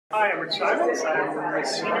Hi, I'm Rich Simons. I'm the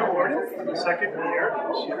senior warden for the second year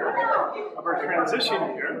this year of our transition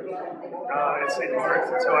year at St.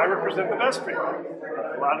 Mark's, and so I represent the Vestry.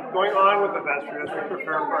 A lot going on with the Vestry as we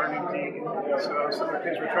prepare for our new dean. So some of the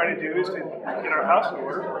things we're trying to do is to get our house in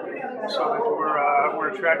order so that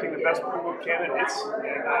we're attracting the best pool of candidates,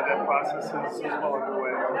 and that process is well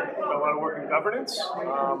underway. A lot of work in governance,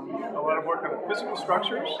 a lot of work on physical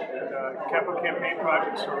structures and capital campaign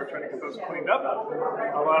projects, so we're trying to get those cleaned up.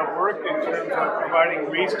 A lot of work in terms of providing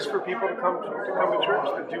reasons for people to come to church,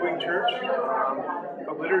 the doing church,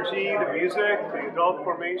 the liturgy, the music, the adult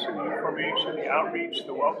formation, the youth formation, the outreach,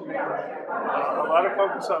 the welcoming. A lot of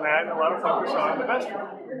focus on that, and a lot of focus on the vestry,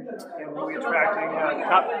 and really attracting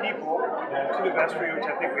top people to the vestry, which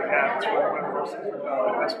I think we have. It's really one of the most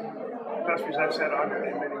best vestries I've sat on in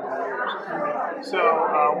many years. So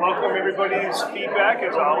welcome everybody's feedback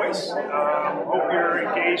as always. Hope you're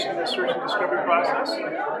engaged in the search and discovery process.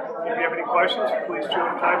 If you have any questions, please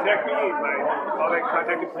contact me. All that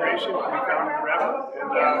contact information can be found in the wrap-up.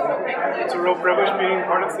 And it's a real privilege being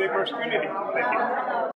part of the St. Mark's community. Thank you.